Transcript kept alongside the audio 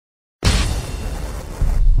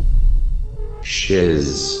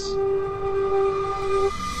sHiZ.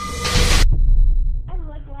 I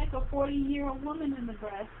look like a 40-year-old woman in the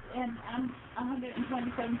breast, and I'm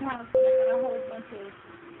 127 pounds, and I got a whole bunch of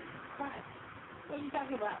crap. What are you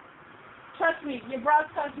talking about? Trust me, your bras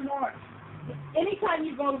cost more. Anytime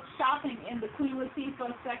you go shopping in the Queen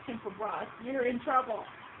Latifah section for bras, you're in trouble.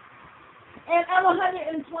 And I'm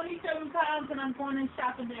 127 pounds, and I'm going and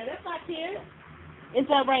shopping there. That's not cute. Is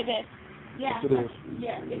that right there? Yeah. Yes, it is.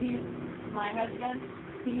 Yeah, if he's my husband,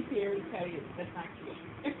 he's here to tell you that's not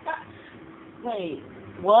cute. Wait,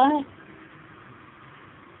 what?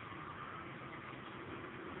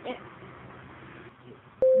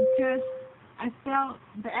 Just, I felt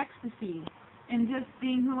the ecstasy in just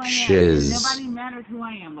being who I am. sHiZ. Nobody mattered who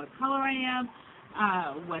I am, what color I am,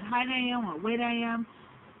 what height I am, what weight I am.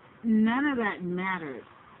 None of that mattered.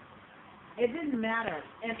 It didn't matter.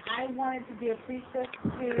 And I wanted to be a priestess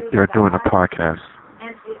to They're doing a God, podcast.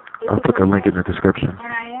 and I'll put the link in the description. And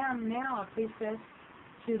I am now a priestess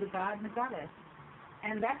to the God and the Goddess.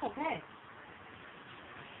 And that's okay.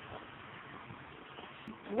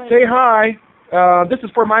 Say hi. This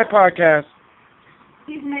is for my podcast.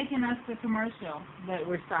 He's making us the commercial that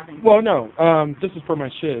we're stopping. Well, no. This is for my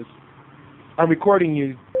sHiZ. I'm recording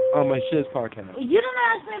you on my sHiZ podcast. You didn't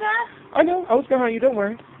ask me that. I know. I was behind you. Don't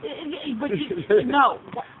worry. But you, no.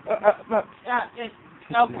 Okay.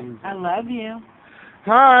 I love you.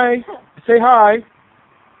 Hi. Say hi.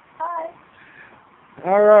 Hi.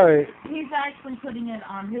 All right. He's actually putting it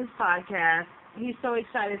on his podcast. He's so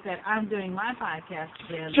excited that I'm doing my podcast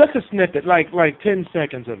again. Just a snippet, like 10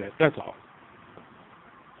 seconds of it. That's all.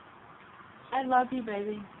 I love you,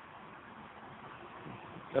 baby.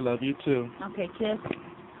 I love you too. Okay, kiss.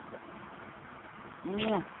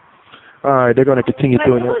 Yeah. All right, they're going to continue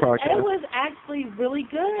doing their It podcast. was actually really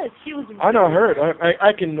good. She was. I know, I heard.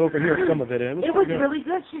 I can overhear some of it. It was good. really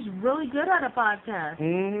good. She's really good at a podcast.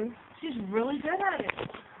 Mm-hmm. She's really good at it.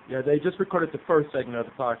 Yeah, they just recorded the first segment of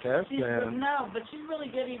the podcast. No, but she's really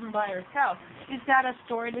good even by herself. She's got a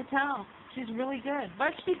story to tell. She's really good.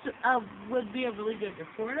 But she would be a really good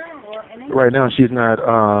reporter or anything. Right now, she's not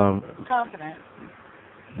Confident.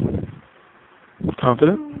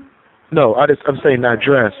 confident. No, I'm saying not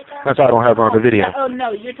dressed. That's why I don't have her on the video. Oh,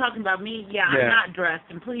 no, you're talking about me? Yeah, Yeah. I'm not dressed,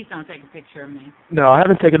 and please don't take a picture of me. No, I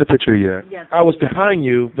haven't taken a picture yet. Yes, I was behind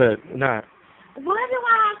you, but not. Why do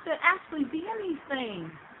I have to actually be in these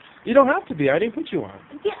things? You don't have to be. I didn't put you on.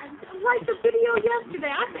 Yeah, like the video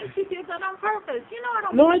yesterday. I think she did that on purpose. You know I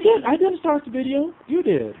don't. No, I didn't. I didn't start the video. You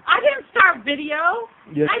did. I didn't start video.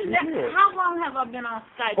 Yes, you did. How long have I been on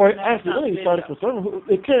Skype? Or and never accidentally started started for someone who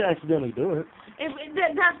it can't accidentally do it.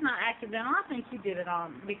 That's not accidental. I think you did it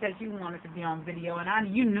on because you wanted to be on video,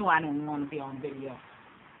 and you knew I didn't want to be on video.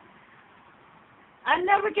 I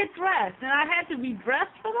never get dressed, and I had to be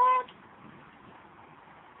dressed for that.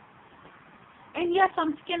 And yes,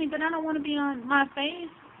 I'm skinny, but I don't want to be on my face.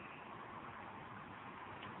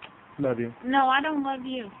 Love you. No, I don't love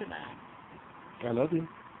you for that. I love you.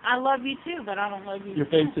 I love you too, but I don't love you. Your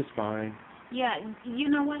face is fine. Yeah, you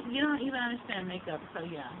know what? You don't even understand makeup, so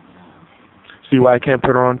yeah. See why I can't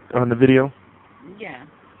put her on the video? Yeah.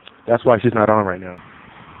 That's why she's not on right now.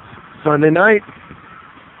 Sunday night.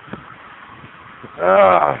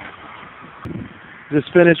 Just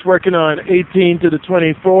finished working on 18 to the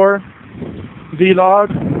 24 vlog.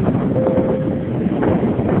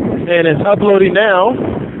 And it's uploading now.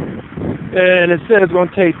 And it says it's going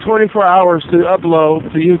to take 24 hours to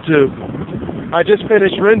upload to YouTube. I just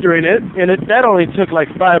finished rendering it, and that only took like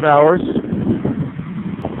 5 hours.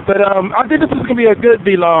 But I think this is going to be a good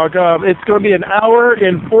vlog. It's going to be 1 hour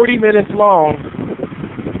and 40 minutes long.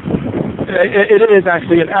 It is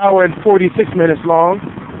actually 1 hour and 46 minutes long.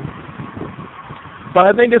 But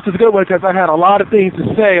I think this is a good one because I had a lot of things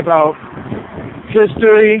to say about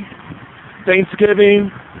history,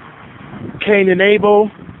 Thanksgiving, Cain and Abel,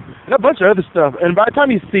 and a bunch of other stuff. And by the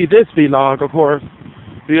time you see this vlog, of course,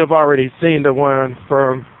 you have already seen the one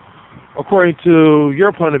from, according to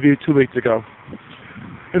your point of view, 2 weeks ago.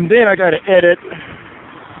 And then I got to edit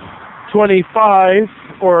 25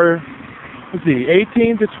 or, let's see,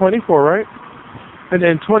 18 to 24, right? And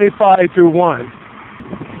then 25 through 1.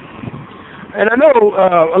 And I know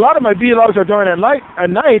a lot of my vlogs are done at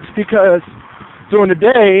night because during the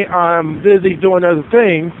day I'm busy doing other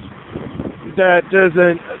things that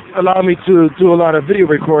doesn't allow me to do a lot of video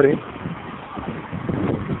recording.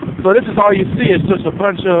 So this is all you see. It's just a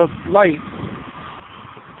bunch of lights.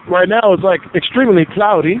 Right now it's like extremely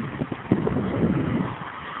cloudy.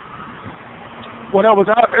 When I was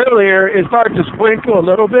out earlier, it started to sprinkle a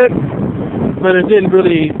little bit, but it didn't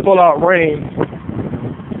really full out rain.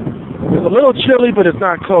 It's a little chilly, but it's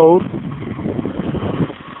not cold.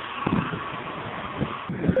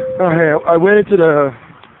 Okay, I went into the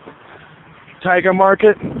Tiger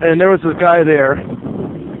Market, and there was a guy there.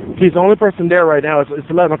 He's the only person there right now. It's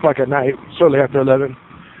 11 o'clock at night, shortly after 11.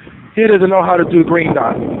 He doesn't know how to do green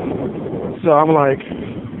dot. So I'm like,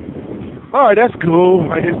 all right, that's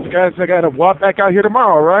cool. I guess I got to walk back out here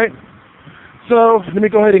tomorrow, right? So let me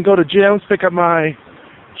go ahead and go to Jim's, pick up my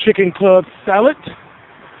chicken club salad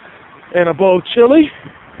and a bowl of chili.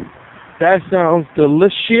 That sounds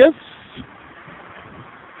delicious.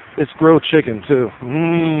 It's grilled chicken too.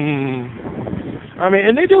 I mean,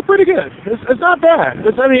 and they do pretty good. It's not bad.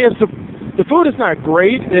 The food is not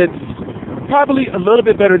great. It's probably a little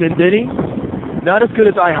bit better than Denny's. Not as good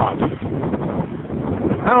as IHOP.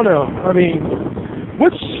 I don't know. I mean,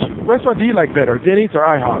 which restaurant do you like better, Denny's or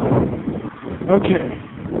IHOP? Okay.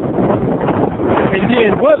 And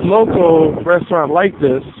then, what local restaurant like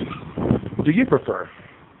this do you prefer?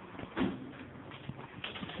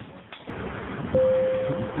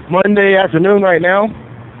 It's Monday afternoon right now,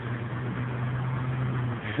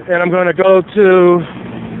 and I'm going to go to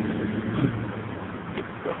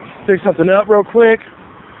pick something up real quick,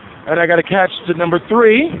 and I got to catch the number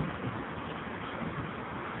 3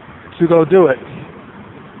 to go do it.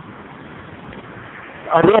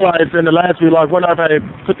 I realized in the last vlog, when I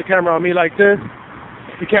put the camera on me like this,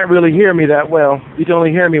 you can't really hear me that well. You can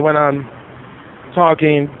only hear me when I'm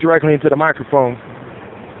talking directly into the microphone.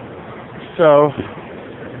 So,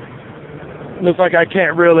 looks like I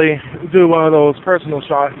can't really do one of those personal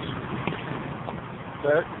shots.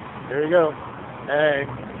 But, there you go. Hey.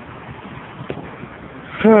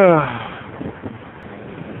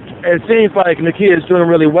 It seems like Nokia is doing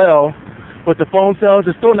really well with the phone sales.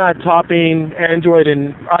 It's still not topping Android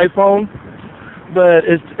and iPhone, but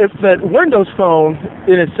it's that Windows Phone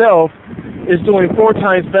in itself is doing 4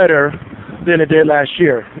 times better than it did last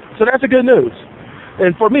year. So that's a good news.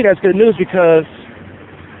 And for me, that's good news because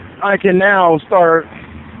I can now start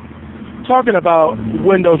talking about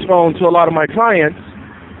Windows Phone to a lot of my clients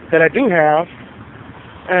that I do have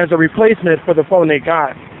as a replacement for the phone they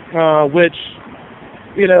got, which,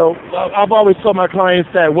 you know, I've always told my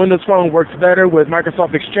clients that Windows Phone works better with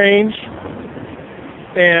Microsoft Exchange.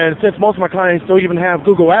 And since most of my clients don't even have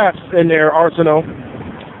Google Apps in their arsenal,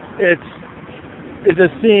 it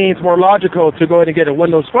just seems more logical to go ahead and get a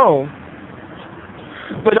Windows Phone.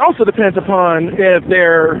 But it also depends upon if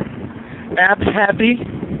they're app happy,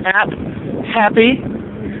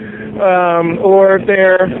 or if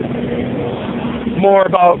they're more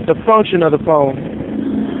about the function of the phone.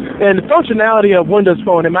 And the functionality of Windows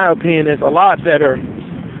Phone, in my opinion, is a lot better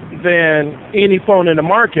than any phone in the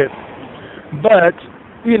market. But,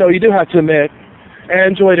 you know, you do have to admit,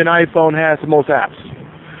 Android and iPhone has the most apps.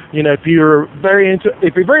 You know, if you're very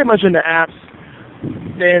much into apps,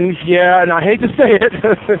 then yeah, and I hate to say it,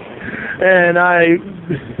 and I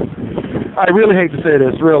really hate to say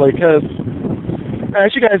this, really, because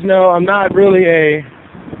as you guys know, I'm not really a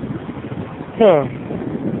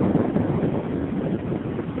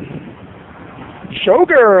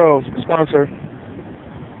Showgirls sponsor.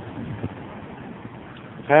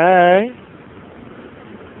 Hi.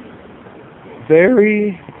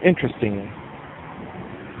 Very interesting.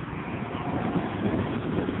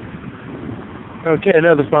 Okay,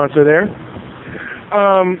 another sponsor there.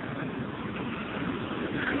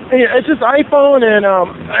 It's just iPhone and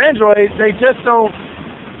Android, they just don't,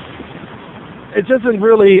 it doesn't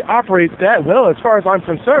really operate that well as far as I'm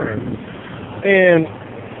concerned. And,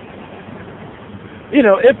 you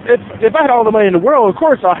know, if I had all the money in the world, of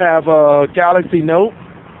course I'll have a Galaxy Note,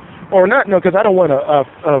 or not, no, because I don't want a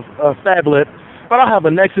phablet, but I'll have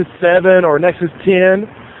a Nexus 7 or Nexus 10,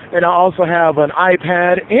 and I'll also have an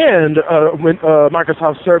iPad and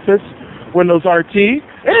Microsoft Surface Windows RT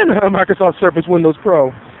and Microsoft Surface Windows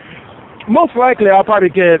Pro. Most likely I'll probably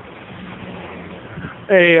get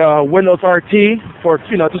a Windows RT for,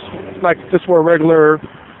 you know, just for a regular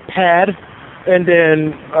pad, and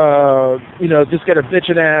then, you know, just get a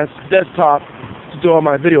bitchin' ass desktop to do all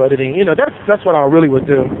my video editing. You know, that's what I really would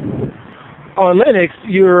do. On Linux,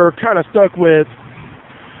 you're kind of stuck with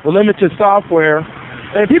limited software.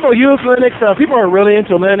 And people use Linux, people are really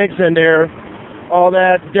into Linux and they're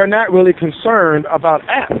not really concerned about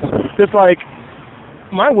apps. Just like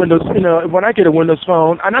my Windows, you know, when I get a Windows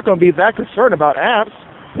Phone, I'm not going to be that concerned about apps.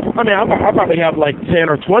 I mean, I'll probably have like 10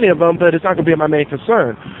 or 20 of them, but it's not going to be my main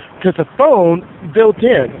concern. Because the phone built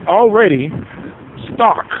in already, the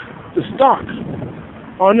stock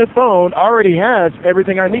on the phone already has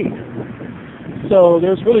everything I need. So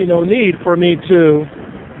there's really no need for me to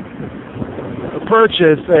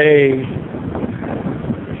purchase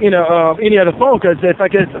any other phone, because if I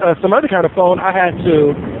get some other kind of phone, I had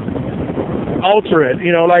to alter it.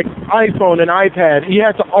 You know, like iPhone and iPad, you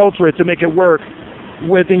have to alter it to make it work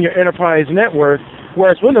within your enterprise network.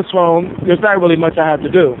 Whereas Windows Phone, there's not really much I have to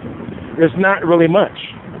do. There's not really much.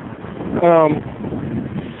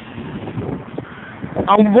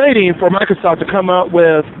 I'm waiting for Microsoft to come up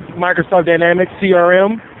with Microsoft Dynamics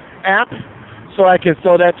CRM app so I can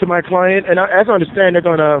sell that to my client. And as I understand, they're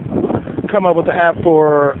going to come up with the app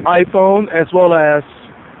for iPhone as well as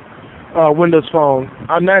Windows Phone.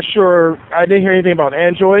 I'm not sure. I didn't hear anything about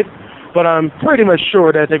Android, but I'm pretty much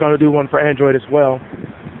sure that they're going to do one for Android as well.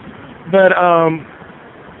 But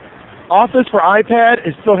Office for iPad,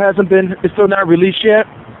 it's still not released yet.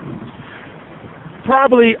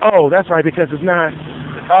 Probably, oh, that's right, because it's not,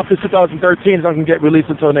 Office 2013 is not going to get released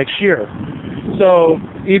until next year. So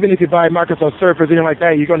even if you buy Microsoft Surface, anything like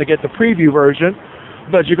that, you're going to get the preview version,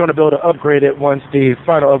 but you're going to be able to upgrade it once the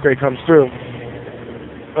final upgrade comes through.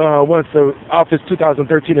 Once the Office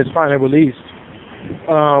 2013 is finally released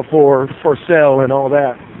for sale and all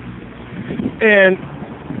that. And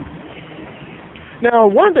now,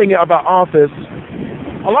 one thing about Office,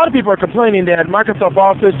 a lot of people are complaining that Microsoft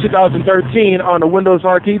Office 2013 on a Windows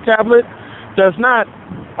RT tablet does not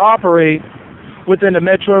operate within the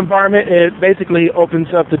Metro environment. It basically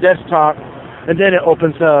opens up the desktop, and then it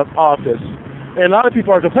opens up Office. And a lot of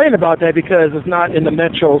people are complaining about that because it's not in the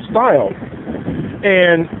Metro style.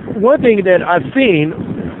 And one thing that I've seen,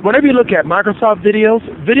 whenever you look at Microsoft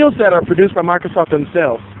videos that are produced by Microsoft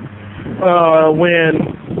themselves,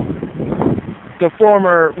 when the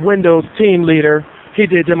former Windows team leader, he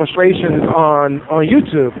did demonstrations on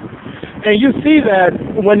YouTube. And you see that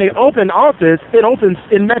when they open Office, it opens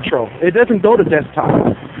in Metro. It doesn't go to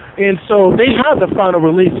desktop. And so they have the final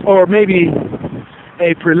release, or maybe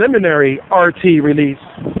a preliminary RT release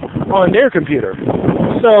on their computer.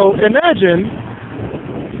 So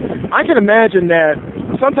I can imagine that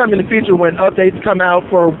sometime in the future when updates come out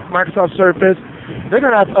for Microsoft Surface, they're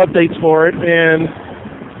going to have updates for it, and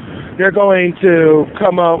they're going to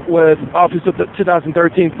come up with Office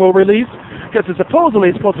 2013 full release, because it's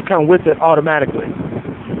supposed to come with it automatically.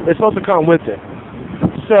 It's supposed to come with it.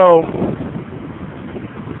 So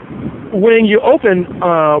when you open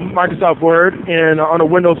Microsoft Word on a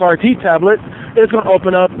Windows RT tablet, it's going to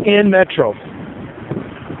open up in Metro.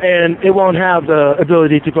 And it won't have the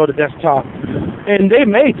ability to go to desktop. And they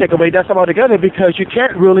may take away desktop altogether because you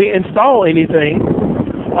can't really install anything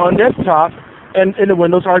on desktop and in the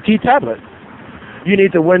Windows RT tablet. You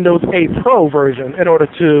need the Windows 8 Pro version in order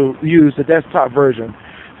to use the desktop version.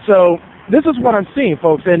 So this is what I'm seeing,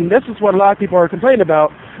 folks, and this is what a lot of people are complaining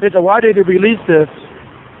about, is that why did they release this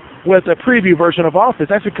with a preview version of Office?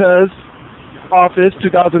 That's because Office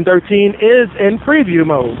 2013 is in preview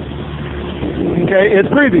mode. Okay, it's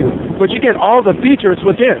preview, but you get all the features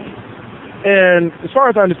within. And as far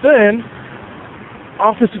as I understand,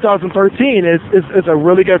 Office 2013 is a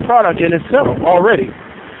really good product in itself already,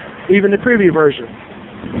 even the preview version.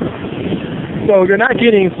 So you're not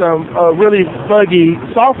getting some really buggy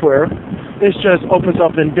software. It just opens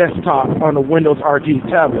up in desktop on the Windows RT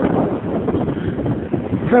tablet.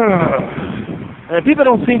 And people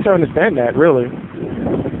don't seem to understand that, really.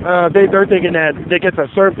 They're thinking that they get the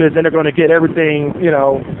Surface and they're going to get everything, you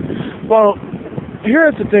know. Well,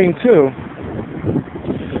 here's the thing, too.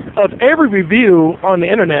 Of every review on the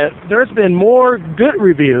internet, there's been more good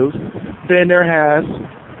reviews than there has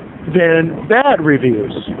been bad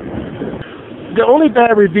reviews. The only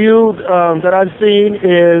bad review that I've seen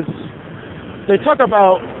is they talk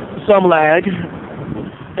about some lag,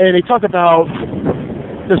 and they talk about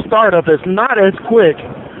the startup is not as quick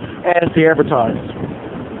as they advertise.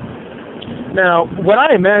 Now, what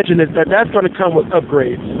I imagine is that that's going to come with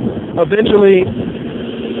upgrades. Eventually,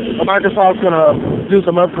 Microsoft's going to do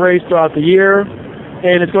some upgrades throughout the year,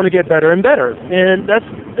 and it's going to get better and better. And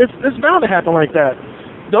it's bound to happen like that.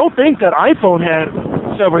 Don't think that iPhone had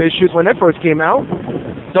several issues when it first came out.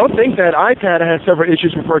 Don't think that iPad had several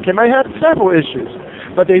issues before it came out. It had several issues,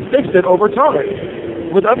 but they fixed it over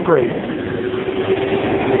time with upgrades.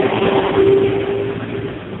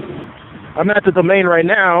 I'm at the domain right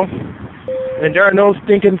now, and there are no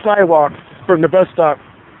stinking sidewalks from the bus stop.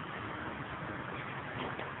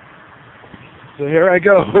 So here I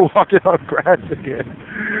go, walking on grass again.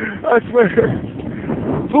 I swear,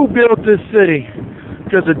 who built this city?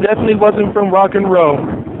 Because it definitely wasn't from rock and roll.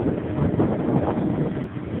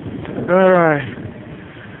 Alright.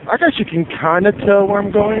 I guess you can kind of tell where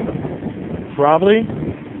I'm going. Probably.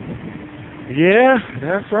 Yeah,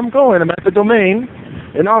 that's where I'm going. I'm at the domain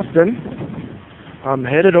in Austin. I'm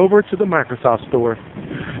headed over to the Microsoft store.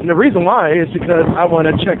 And the reason why is because I want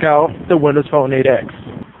to check out the Windows Phone 8X.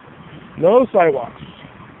 No sidewalks.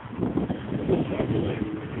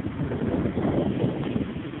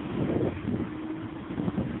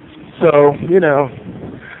 So, you know,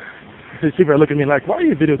 these people are looking at me like, why are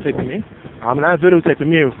you videotaping me? I'm not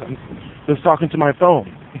videotaping you. I'm just talking to my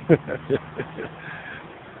phone.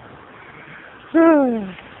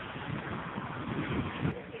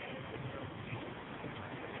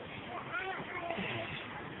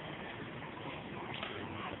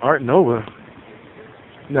 Art Nova.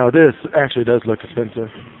 Now this actually does look expensive.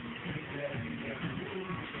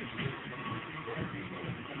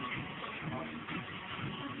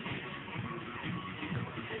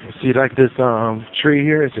 See, like this tree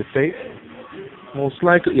here, is it fake? Most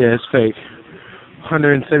likely, yeah, it's fake.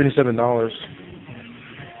 $177.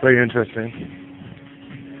 Very interesting.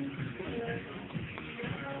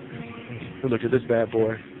 Look at this bad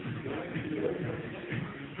boy.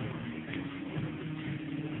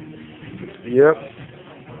 Yep.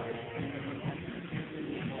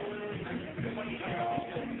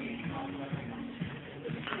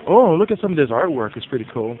 Oh, look at some of this artwork. It's pretty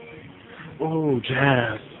cool. Oh,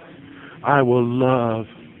 jazz. I will love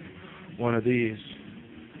one of these.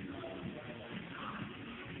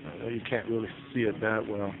 You can't really see it that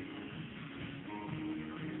well.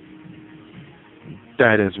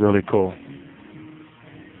 That is really cool.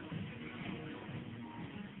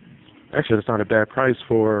 Actually, that's not a bad price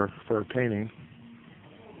for a painting.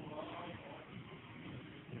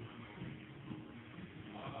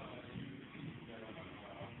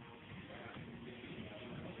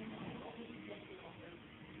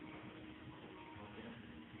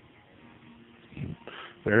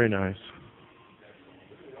 Very nice.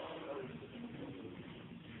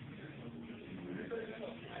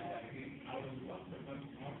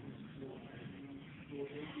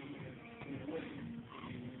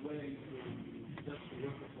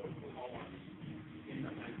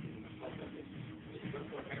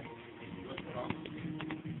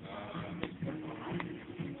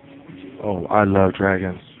 Oh, I love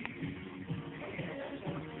dragons.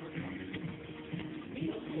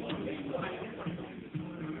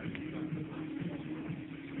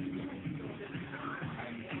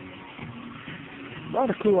 A lot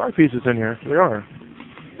of cool art pieces in here. They are.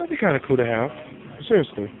 That'd be kind of cool to have.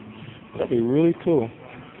 Seriously. That'd be really cool.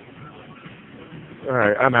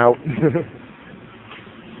 Alright, I'm out.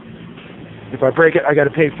 If I break it, I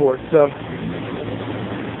gotta pay for it, so.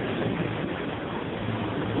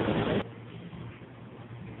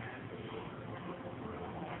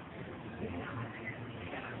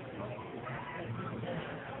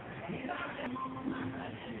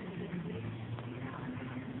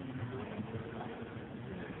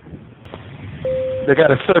 They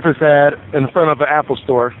got a Surface ad in front of an Apple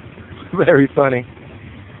store. Very funny.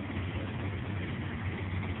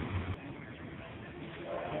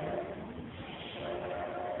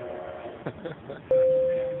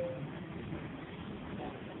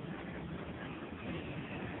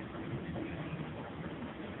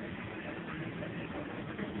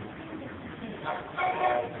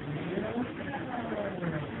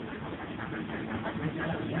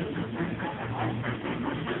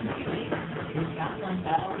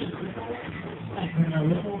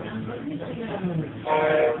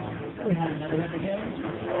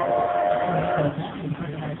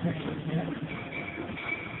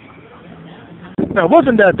 Now,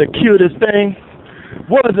 wasn't that the cutest thing?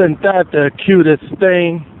 Wasn't that the cutest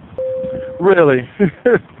thing? Really.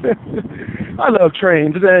 I love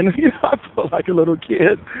trains, and you know, I feel like a little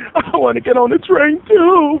kid. I want to get on the train,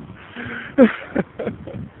 too.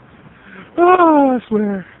 Oh, I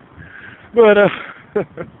swear. But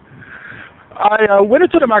I went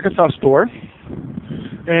into the Microsoft store,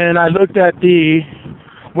 and I looked at the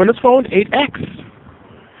Windows Phone 8X.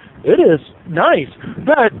 It is nice,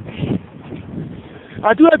 but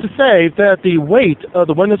I do have to say that the weight of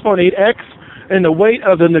the Windows Phone 8X and the weight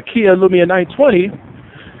of the Nokia Lumia 920,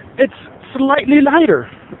 it's slightly lighter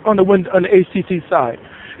on the HTC side.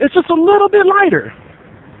 It's just a little bit lighter.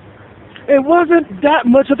 It wasn't that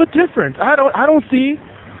much of a difference. I don't see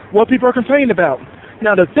what people are complaining about.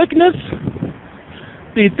 Now the thickness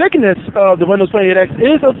of the Windows Phone 8X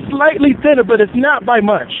is a slightly thinner, but it's not by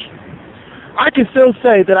much. I can still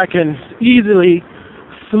say that I can easily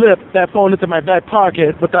slip that phone into my back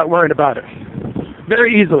pocket without worrying about it.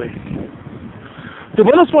 Very easily. The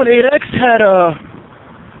Windows Phone 8X had a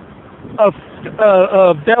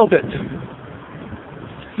velvet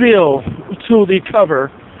feel to the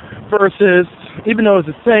cover versus, even though it's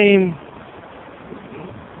the same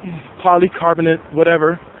polycarbonate,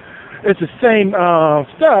 whatever, it's the same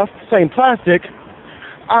stuff, same plastic,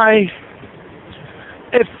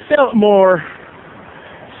 it felt more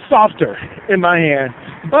softer in my hand,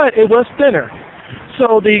 but it was thinner,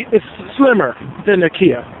 so it's slimmer than the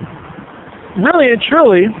Kia. Really and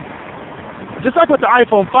truly, just like with the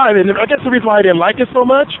iPhone 5, and I guess the reason why I didn't like it so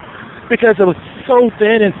much, because it was so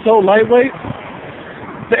thin and so lightweight.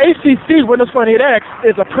 The HTC Windows Phone 8X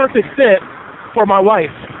is a perfect fit for my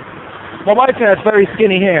wife. My wife has very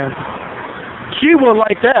skinny hands. She will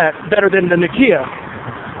like that better than the Nokia.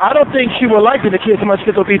 I don't think she will like the Nokia so much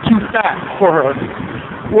because it'll be too fat for her.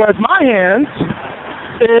 Whereas my hands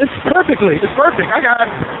it's perfect. I got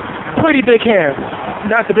pretty big hands.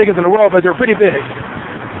 Not the biggest in the world, but they're pretty big.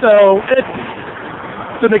 So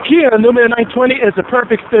the Nokia Lumia 920 is a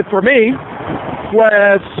perfect fit for me,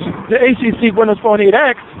 whereas the HTC Windows Phone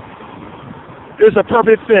 8X is a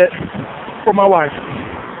perfect fit for my wife.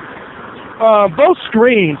 Both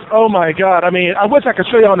screens, oh my God. I mean, I wish I could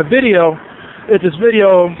show you on the video if this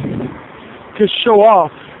video could show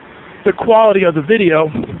off the quality of the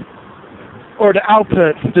video or the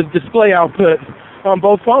output, the display output on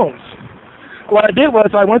both phones. What I did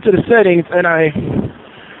was I went to the settings and I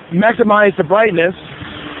maximized the brightness,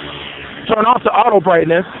 turned off the auto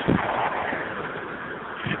brightness,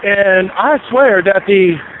 and I swear that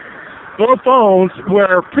both phones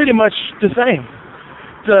were pretty much the same.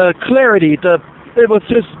 The clarity, it was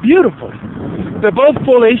just beautiful. They're both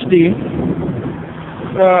full HD,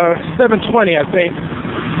 720 I think.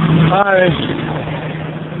 I'm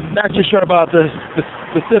not too sure about the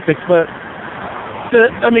specifics, but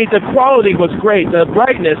the quality was great. The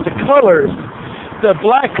brightness, the colors, the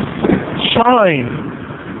black shine.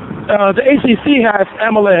 The HTC has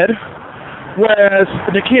AMOLED, whereas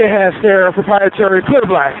the Nokia has their proprietary clear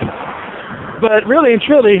black. But really and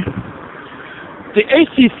truly, the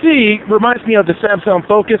HTC reminds me of the Samsung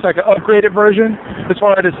Focus, like an upgraded version, as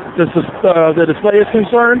far as the display is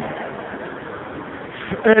concerned.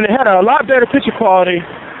 And it had a lot better picture quality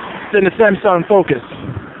than the Samsung Focus.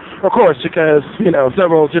 Of course, because,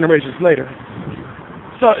 several generations later.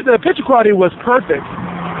 So the picture quality was perfect.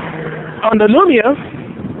 On the Lumia,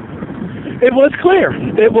 it was clear.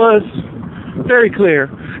 It was very clear.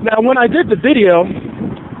 Now, when I did the video,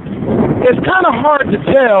 it's kind of hard to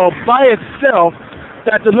tell by itself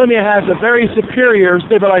that the Lumia has a very superior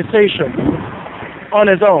stabilization on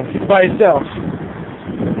its own, by itself.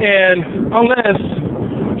 And unless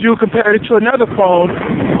you compare it to another phone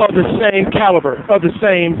of the same caliber, of the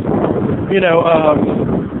same,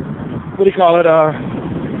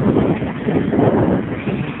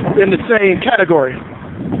 in the same category.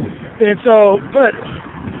 And so, but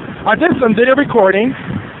I did some video recording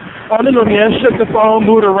on the Lumia, shook the phone,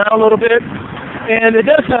 moved around a little bit, and it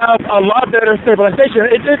does have a lot better stabilization.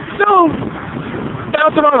 It's still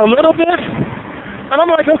bouncing on a little bit, and I'm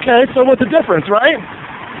like, okay, so what's the difference, right?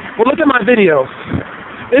 Well, look at my videos.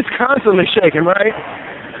 It's constantly shaking, right?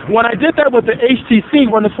 When I did that with the HTC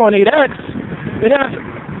Windows Phone 8X, it has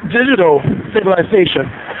digital stabilization.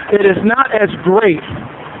 It is not as great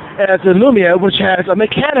as the Lumia, which has a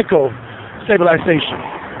mechanical stabilization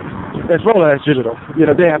as well as digital.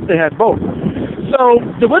 They have both. So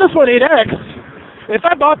the Windows Phone 8X, if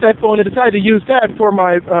I bought that phone and decided to use that for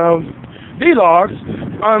my vlogs,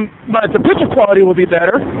 the picture quality will be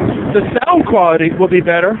better, the sound quality will be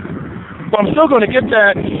better, but I'm still going to get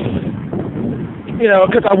that,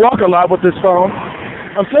 because I walk a lot with this phone,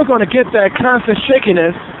 I'm still going to get that constant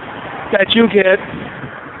shakiness that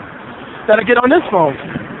I get on this phone.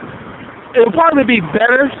 It'll probably be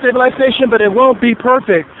better stabilization, but it won't be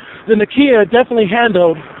perfect. The Nokia definitely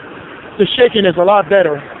handled the shakiness a lot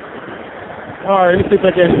better. All right, let me see if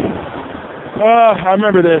I can. I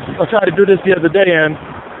remember this. I tried to do this the other day, and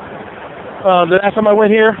the last time I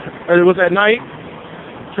went here, it was at night,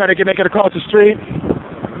 trying to make it across the street.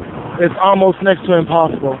 It's almost next to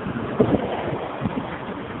impossible.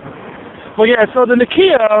 Well, yeah, so the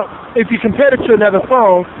Nokia, if you compare it to another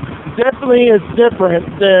phone, definitely is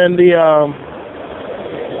different than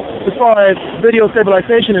as far as video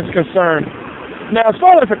stabilization is concerned. Now, as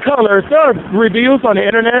far as the colors, there are reviews on the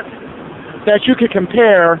internet that you can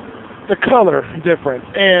compare the color difference.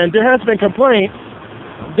 And there has been complaints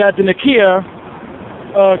that the Nokia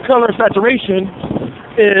color saturation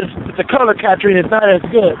the color capturing is not as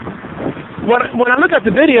good. When I look at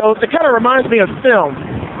the video, it kind of reminds me of film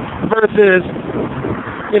versus,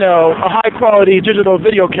 a high-quality digital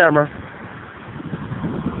video camera.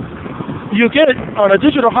 You get on a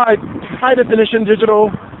digital high-definition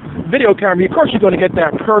digital video camera, of course you're going to get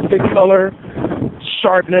that perfect color,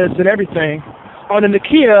 sharpness, and everything. On the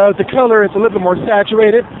Nokia, the color is a little bit more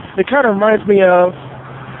saturated. It kind of reminds me of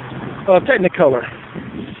Technicolor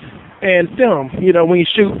and film, when you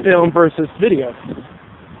shoot film versus video.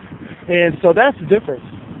 And so that's the difference.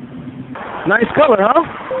 Nice color, huh?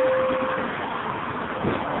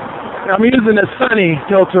 I'm using the sunny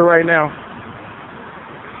filter right now.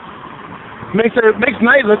 Makes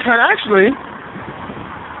night look kind of actually.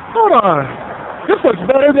 Hold on. This looks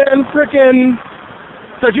better than frickin'.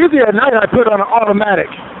 Because usually at night I put on automatic.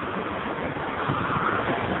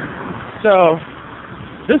 So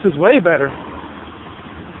this is way better.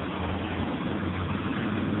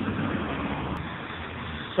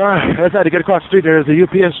 Alright, I just had to get across the street. There's a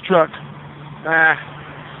UPS truck.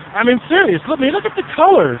 I mean, serious. Look at the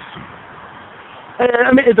colors.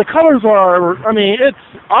 I mean, the colors are, I mean, it's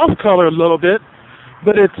off color a little bit,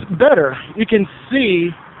 but it's better. You can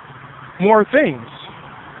see more things.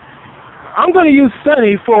 I'm going to use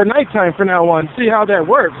Sunny for nighttime from now on, see how that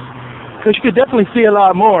works. Because you could definitely see a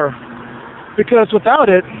lot more. Because without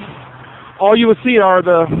it, all you will see are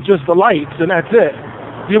just the lights, and that's it.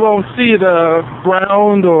 You won't see the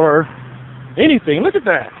ground or anything. Look at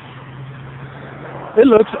that. It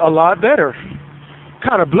looks a lot better.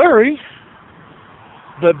 Kind of blurry,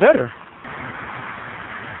 but better.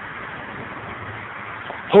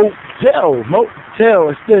 Hotel, motel,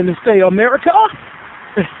 extended stay America.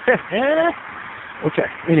 Okay,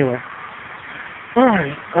 anyway.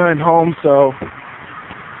 Alright, I'm home, so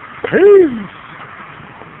peace.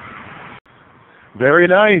 Very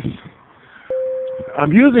nice.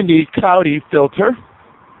 I'm using the cloudy filter,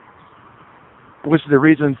 which is the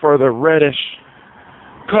reason for the reddish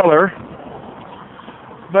color,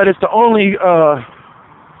 but it's the only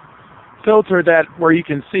filter where you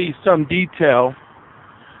can see some detail.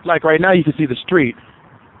 Like right now you can see the street,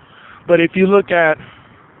 but if you look at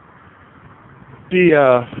the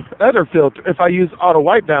other filter, if I use auto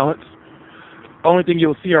white balance, the only thing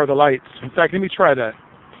you'll see are the lights. In fact, let me try that.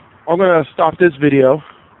 I'm going to stop this video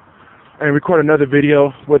and record another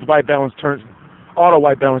video with auto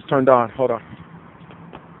white balance turned on. Hold on.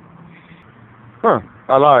 Huh,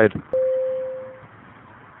 I lied.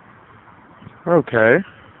 Okay.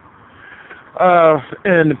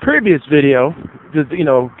 In the previous video, just,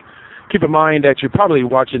 keep in mind that you're probably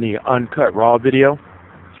watching the uncut raw video.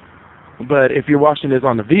 But if you're watching this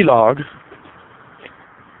on the vlog,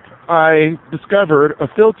 I discovered a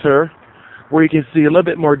filter where you can see a little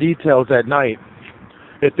bit more details at night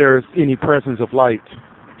if there's any presence of light.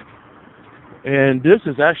 And this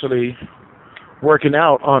is actually working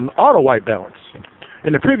out on auto white balance.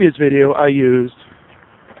 In the previous video, I used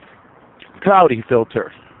cloudy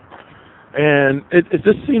filter. And it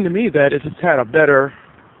just seemed to me that it just had a better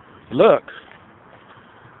look.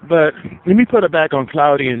 But let me put it back on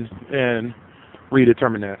cloudy and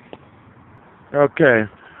redetermine that. Okay,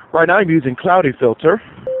 right now I'm using cloudy filter.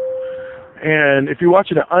 And if you're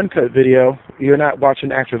watching an uncut video, you're not watching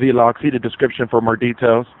the actual vlog. See the description for more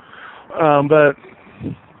details. But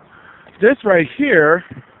this right here,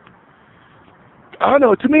 I don't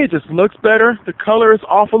know, to me it just looks better. The color is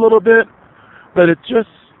off a little bit, but it just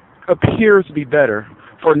appears to be better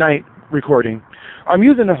for night recording. I'm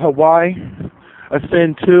using a Hawaii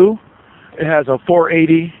Ascend 2. It has a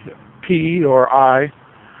 480p or I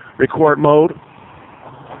record mode,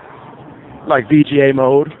 like VGA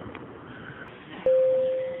mode.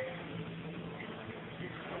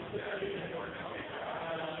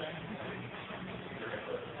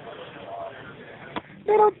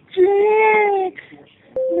 Little Jack!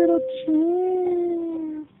 Little Jack!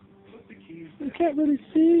 You can't really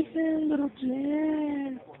see him, little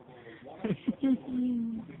Jack.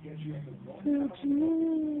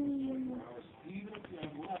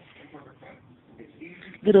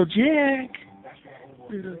 Little Jack.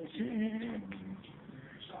 Little Jack.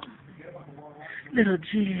 Little Jack. Little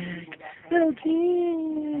Jack. Little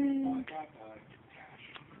Jack.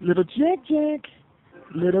 Little Jack Jack.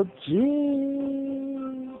 Little Jack.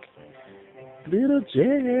 Little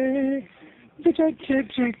Jack. Jack, Jack, Jack,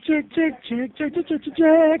 Jack, Jack, Jack, Jack, Jack, Jack, Jack,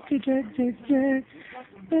 Jack, Jack, Jack, Jack.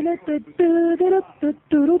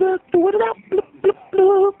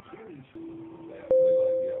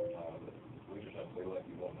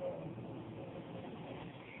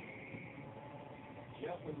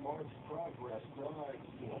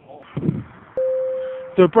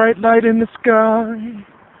 The bright light in the sky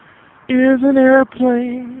is an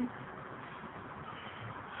airplane.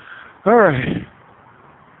 All right.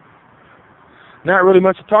 Not really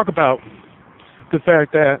much to talk about. The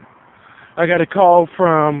fact that I got a call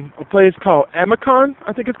from a place called Amicon,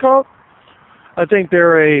 I think it's called. I think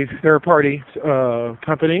they're a third-party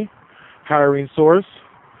company, hiring source,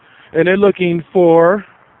 and they're looking for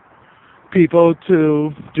people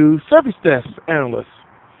to do service desk analysts,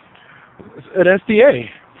 an SDA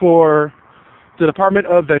for the Department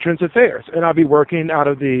of Veterans Affairs, and I'll be working out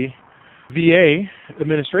of the VA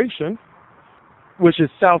administration, which is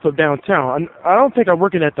south of downtown. I don't think I'm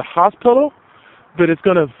working at the hospital, but it's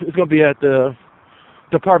gonna be at the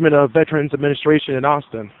Department of Veterans Administration in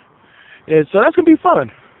Austin. And so that's going to be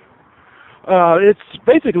fun. It's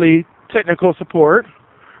basically technical support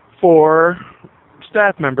for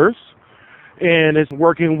staff members, and it's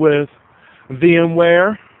working with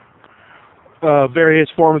VMware, various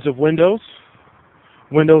forms of Windows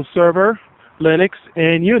Server, Linux,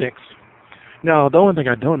 and Unix. Now, the only thing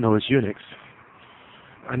I don't know is Unix.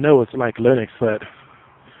 I know it's like Linux, but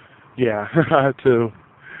yeah, I have to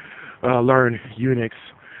learn Unix.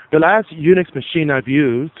 The last Unix machine I've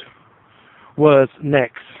used was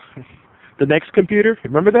NeX. The NeX computer,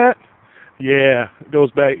 remember that? Yeah, it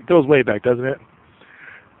goes way back, doesn't it?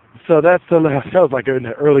 So that was like in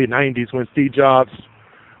the early 90s when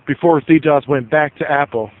before Steve Jobs went back to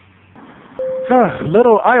Apple.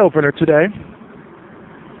 Little eye-opener today.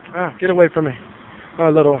 Get away from me, a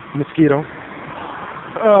little mosquito.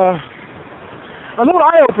 A little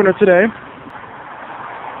eye-opener today.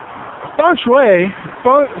 Feng Shui,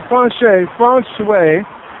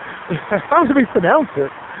 how do we pronounce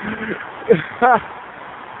it?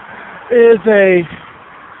 Is a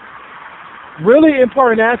really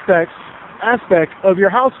important aspect of your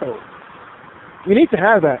household. You need to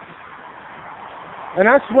have that. And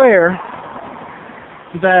I swear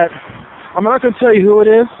that I'm not going to tell you who it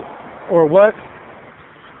is or what,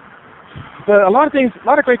 but a lot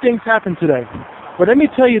of great things happened today. But let me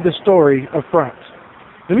tell you the story up front.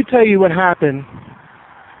 Let me tell you what happened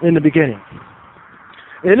in the beginning.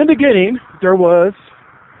 In the beginning, there was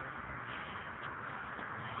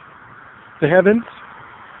the heavens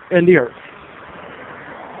and the earth.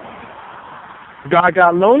 God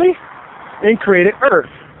got lonely and created earth.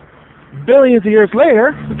 Billions of years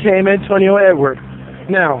later came Antonio Edward.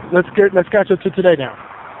 Now, let's catch up to today now.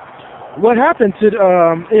 What happened is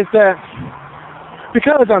that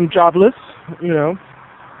because I'm jobless,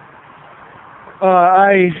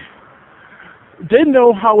 I didn't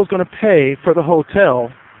know how I was going to pay for the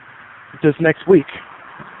hotel this next week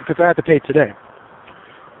because I had to pay today.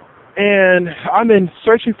 And I'm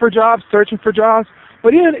searching for jobs.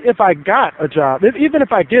 But even if I got a job, even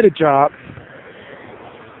if I get a job,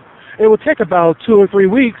 it would take about 2 or 3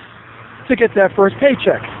 weeks to get that first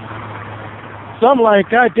paycheck. So I'm like,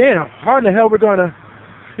 God damn, how in the hell we're going to,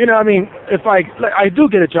 if I do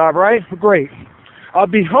get a job, right? Great. I'll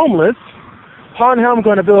be homeless. How in the hell am I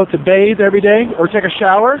going to be able to bathe every day or take a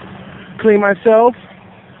shower, clean myself,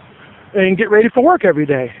 and get ready for work every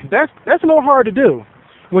day? That's a little hard to do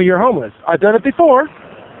when you're homeless. I've done it before,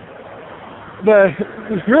 but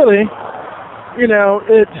really,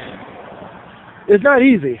 it's not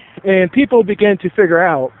easy. And people begin to figure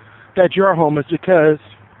out that you're homeless because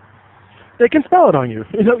they can smell it on you.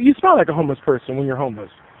 You smell like a homeless person when you're homeless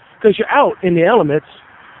because you're out in the elements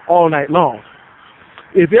all night long.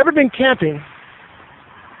 If you've ever been camping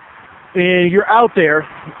and you're out there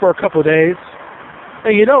for a couple of days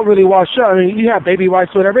and you don't really wash up, you have baby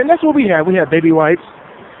wipes or whatever, and that's what we had. We had baby wipes.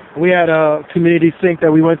 We had a community sink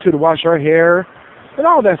that we went to wash our hair and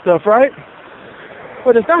all that stuff, right?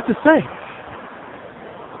 But it's not the same.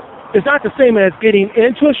 It's not the same as getting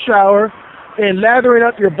into a shower and lathering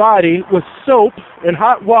up your body with soap and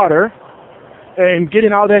hot water and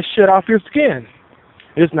getting all that shit off your skin.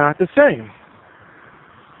 It's not the same.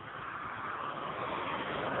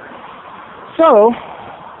 So,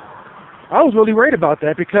 I was really worried about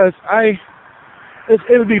that because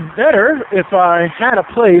it would be better if I had a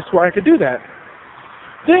place where I could do that.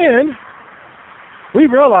 Then, we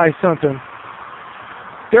realized something.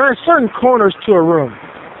 There are certain corners to a room.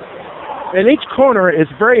 And each corner is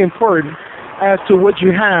very important as to what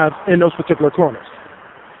you have in those particular corners.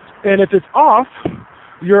 And if it's off,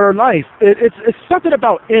 your life, it's something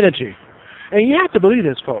about energy. And you have to believe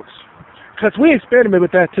this, folks. Because we experimented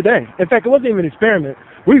with that today. In fact, it wasn't even an experiment.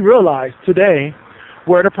 We realized today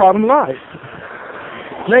where the problem lies.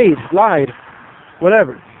 Lied,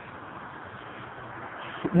 whatever.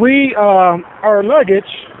 Our luggage,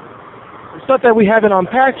 stuff that we haven't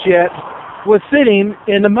unpacked yet, was sitting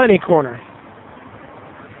in the money corner.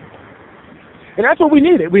 And that's what we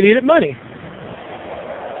needed. We needed money.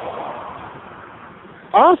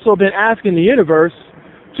 I also been asking the universe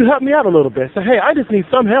to help me out a little bit. So, hey, I just need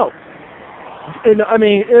some help. And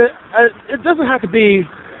it doesn't have to be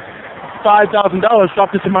 $5,000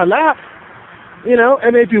 dropped into my lap.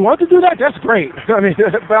 If you want to do that, that's great.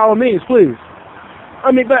 By all means, please.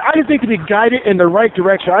 But I just need to be guided in the right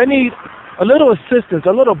direction. I need a little assistance,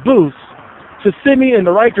 a little boost to send me in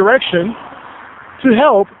the right direction to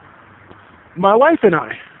help my wife and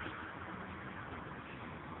I.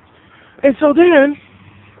 And so then,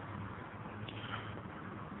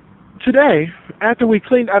 today, after we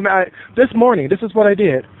cleaned, this morning, this is what I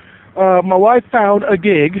did. my wife found a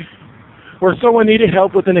gig where someone needed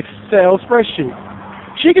help with an Excel spreadsheet.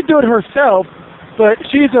 She could do it herself, but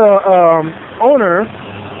she's a owner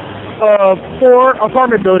of 4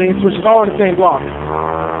 apartment buildings, which is all in the same block.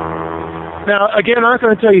 Now, again, I'm not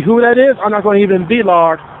going to tell you who that is. I'm not going to even be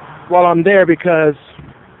logged while I'm there because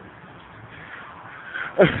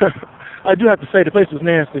I do have to say the place was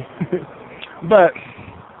nasty. But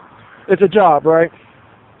it's a job, right?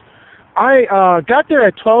 I got there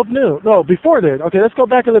at 12 noon. No, before then. Okay, let's go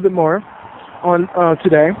back a little bit more on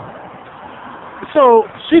today. So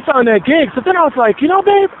she found that gig. So then I was like, you know,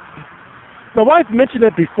 babe, my wife mentioned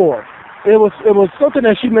it before. It was something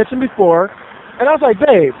that she mentioned before. And I was like,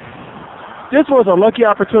 babe, this was a lucky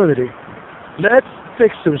opportunity. Let's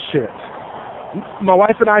fix some shit. My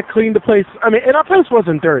wife and I cleaned the place. I mean, and our place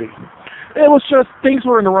wasn't dirty. It was just things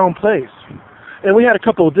were in the wrong place. And we had a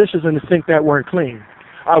couple of dishes in the sink that weren't clean.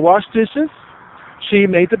 I washed dishes. She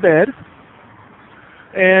made the bed.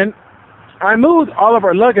 And I moved all of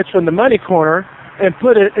our luggage from the money corner and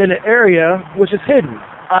put it in an area which is hidden,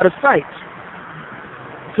 out of sight,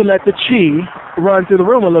 to let the chi run through the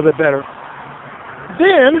room a little bit better.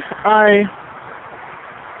 Then I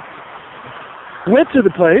went to the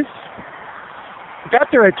place, got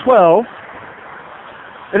there at 12,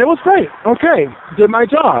 and it was great. Okay, did my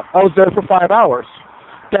job. I was there for 5 hours.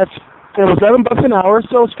 It was $11 an hour,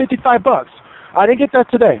 so it's $55. I didn't get that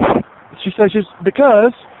today. She said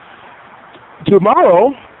because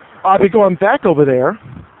tomorrow I'll be going back over there,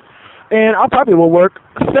 and I probably will work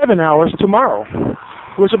 7 hours tomorrow,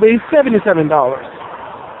 which will be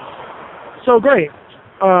 $77. So great.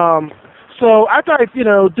 So after I,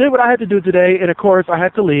 did what I had to do today, and of course I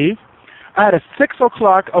had to leave, I had a 6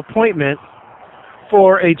 o'clock appointment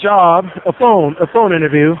for a job, a phone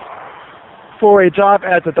interview for a job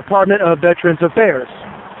at the Department of Veterans Affairs,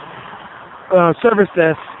 service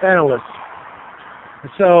desk analyst.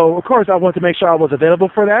 So of course I wanted to make sure I was available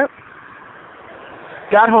for that.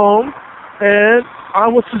 Got home, and I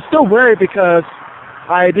was still worried because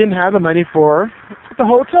I didn't have the money for the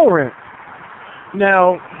hotel rent.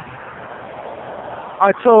 Now,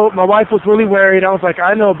 I told my wife was really worried. I was like,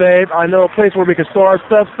 I know, babe. I know a place where we can store our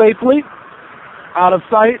stuff safely, out of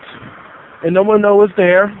sight, and no one knows it's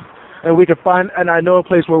there. And we can find, and I know a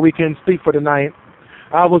place where we can sleep for the night.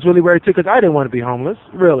 I was really worried too because I didn't want to be homeless,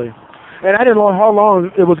 really. And I didn't know how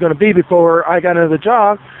long it was going to be before I got another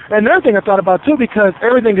job. And another thing I thought about too, because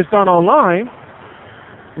everything is done online,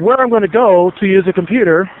 where I'm going to go to use a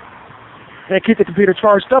computer and keep the computer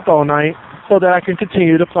charged up all night so that I can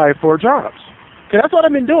continue to apply for jobs. Because that's what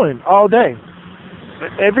I've been doing all day.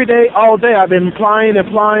 Every day, all day, I've been applying.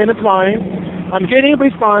 I'm getting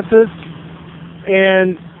responses,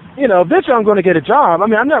 and, eventually I'm going to get a job. I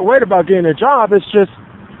mean, I'm not worried about getting a job. It's just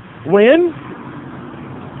when,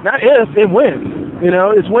 not if, and when.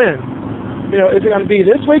 It's when. Is it going to be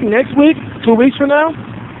this week, next week, 2 weeks from now?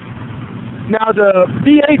 Now, the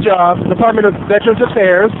VA job, Department of Veterans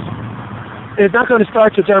Affairs, is not going to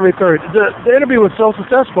start till January 3rd. The interview was so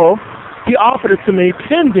successful, he offered it to me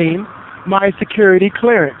pending my security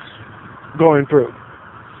clearance going through.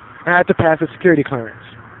 I had to pass a security clearance.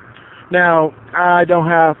 Now, I don't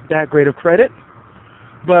have that great of credit,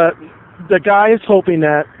 but the guy is hoping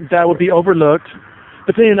that will be overlooked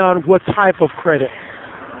depending on what type of credit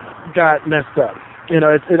got messed up.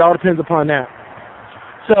 It all depends upon that.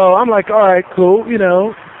 So I'm like, all right, cool,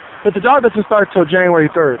 but the job doesn't start till January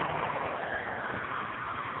 3rd.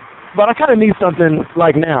 But I kind of need something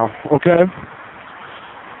like now, okay?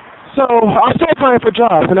 So I'm still applying for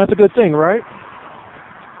jobs, and that's a good thing, right?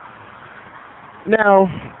 Now,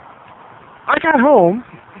 I got home.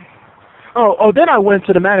 Then I went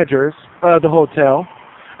to the managers of the hotel,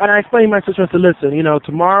 and I explained my situation. I said, listen,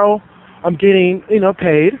 tomorrow I'm getting,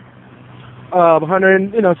 paid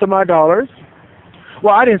 $100, some odd dollars.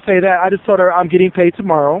 Well, I didn't say that. I just told her I'm getting paid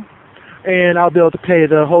tomorrow, and I'll be able to pay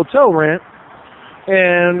the hotel rent.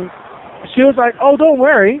 And she was like, oh, don't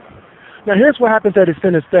worry. Now, here's what happens at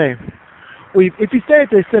extended stay. If you stay at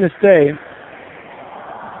the extended stay,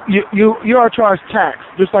 you are charged tax,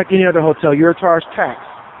 just like any other hotel. You're charged tax,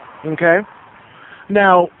 okay?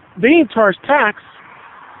 Now, being charged tax,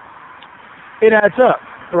 it adds up,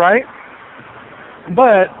 right?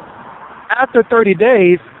 But after 30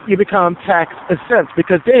 days, you become tax exempt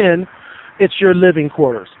because then it's your living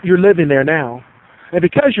quarters. You're living there now. And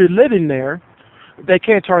because you're living there, they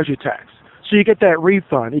can't charge you tax. So you get that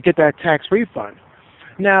refund. You get that tax refund.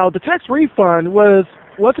 Now, the tax refund wasn't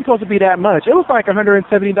supposed to be that much. It was like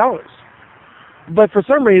 $170. But for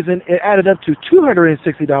some reason, it added up to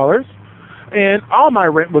 $260, and all my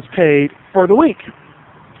rent was paid for the week.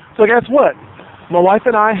 So guess what? My wife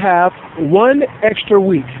and I have 1 extra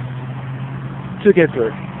week to get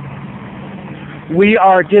through. We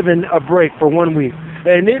are given a break for 1 week.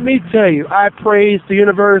 And let me tell you, I praised the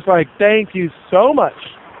universe, like, thank you so much.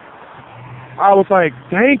 I was like,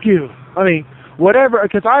 thank you. I mean, whatever,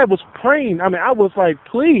 because I was praying. I mean, I was like,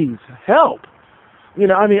 please, help. You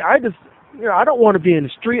know, I mean, I just, you know, I don't want to be in the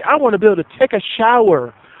street. I want to be able to take a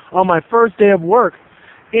shower on my first day of work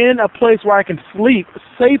in a place where I can sleep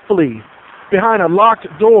safely behind a locked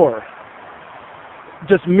door.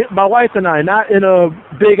 Just my wife and I, not in a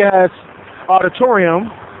big-ass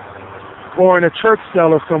auditorium or in a church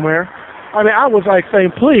cell or somewhere. I mean, I was like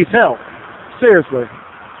saying, please help. Seriously.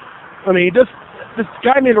 I mean, just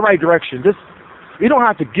guide me in the right direction. Just, you don't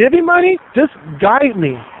have to give me money. Just guide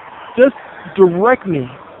me. Just direct me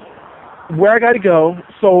where I got to go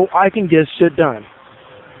so I can get shit done.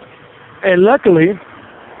 And luckily,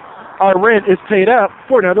 our rent is paid up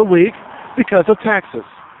for another week because of taxes.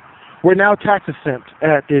 We're now tax exempt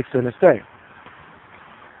at the extended stay.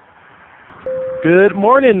 Good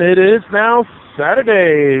morning. It is now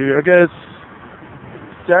Saturday. I guess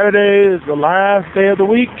Saturday is the last day of the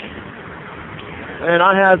week. And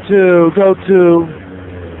I have to go to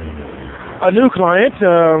a new client,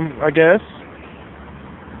 I guess.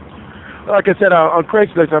 Like I said, on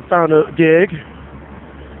Craigslist, I found a gig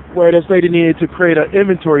where this lady needed to create an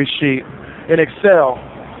inventory sheet in Excel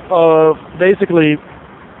of basically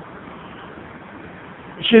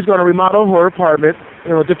she's going to remodel her apartment, you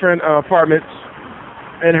know, different apartments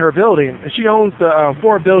in her building. And she owns the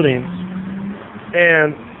 4 buildings,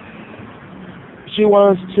 and she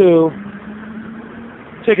wants to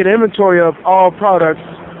take an inventory of all products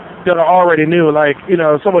that are already new. Like, you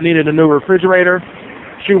know, someone needed a new refrigerator.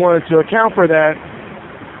 She wanted to account for that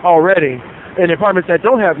already. In apartments that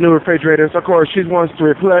don't have new refrigerators, of course, she wants to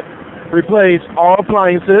replace all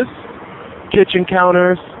appliances, kitchen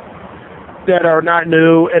counters that are not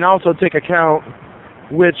new, and also take account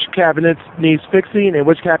which cabinets needs fixing and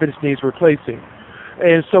which cabinets needs replacing.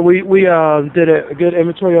 And so we did a good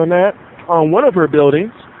inventory on that on one of her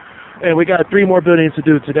buildings, and we got 3 more buildings to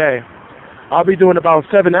do today. I'll be doing about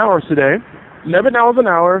 7 hours today. $11 an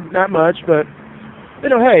hour, not much, but you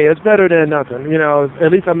know, hey, it's better than nothing. You know,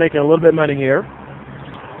 at least I'm making a little bit of money here.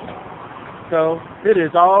 So it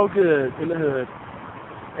is all good in the hood.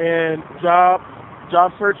 And job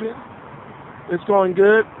searching, it's going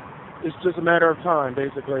good. It's just a matter of time,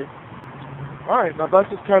 basically. All right, my bus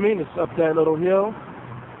is coming. It's up that little hill.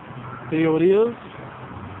 Here it is.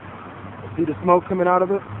 See the smoke coming out of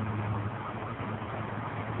it?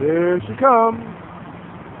 There she comes.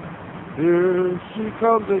 Here she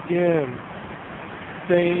comes again.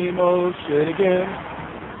 Same old shit again.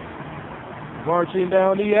 Marching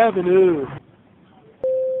down the avenue.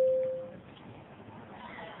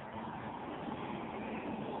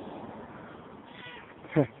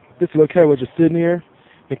 This little cat was just sitting here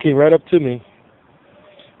and came right up to me.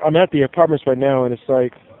 I'm at the apartments right now, and it's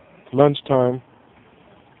like lunchtime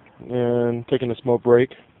and taking a small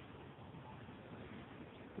break.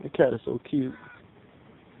 The cat is so cute.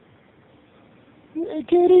 Hey,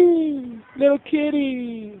 kitty! Little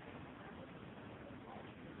kitty!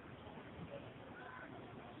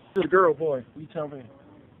 Is it a girl or boy? You tell me.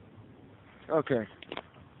 Okay.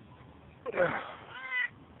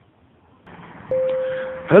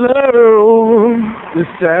 Hello! It's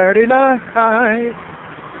Saturday night.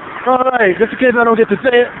 Alright, just in case I don't get to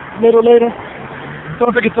say it a little later,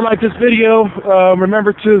 don't forget to like this video.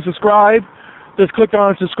 Remember to subscribe. Just click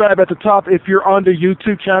on subscribe at the top if you're on the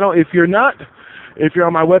YouTube channel. If you're not, if you're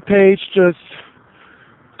on my webpage, just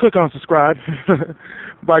click on subscribe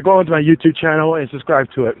by going to my YouTube channel and subscribe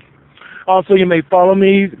to it. Also, you may follow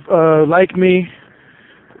me, like me,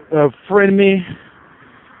 friend me,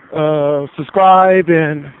 subscribe,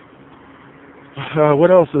 and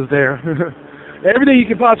what else is there? Everything you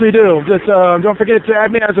can possibly do. Just don't forget to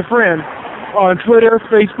add me as a friend on Twitter,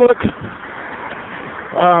 Facebook,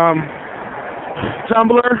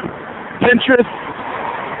 Tumblr, Pinterest,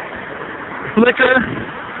 Flickr.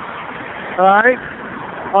 Alright?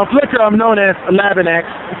 On Flickr, I'm known as LabinX.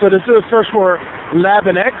 So just do a search for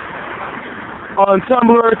LabinX. On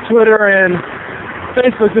Tumblr, Twitter, and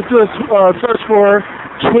Facebook, just do a search for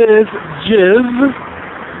sHiZ.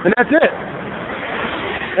 And that's it.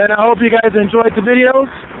 And I hope you guys enjoyed the videos.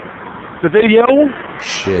 The video.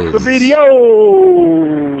 sHiZ. The video.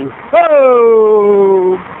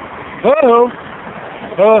 Oh. Oh.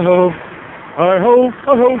 Oh. Hi ho.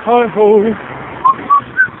 Hi ho. Hi ho.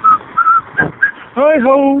 Hi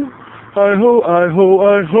ho. Hi ho. Hi ho.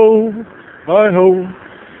 Hi ho. Hi ho.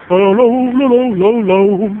 Low, low, low, low,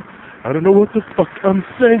 low. I don't know what the fuck I'm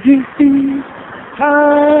saying.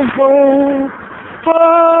 I hope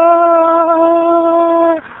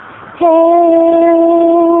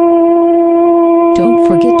Don't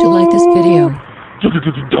forget to like this video.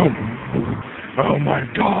 Oh my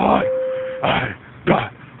God, I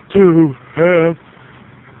got to have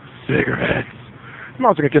cigarettes. I'm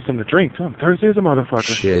also gonna get some to drink. I'm thirsty as a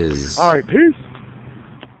motherfucker. sHiZ. All right, peace.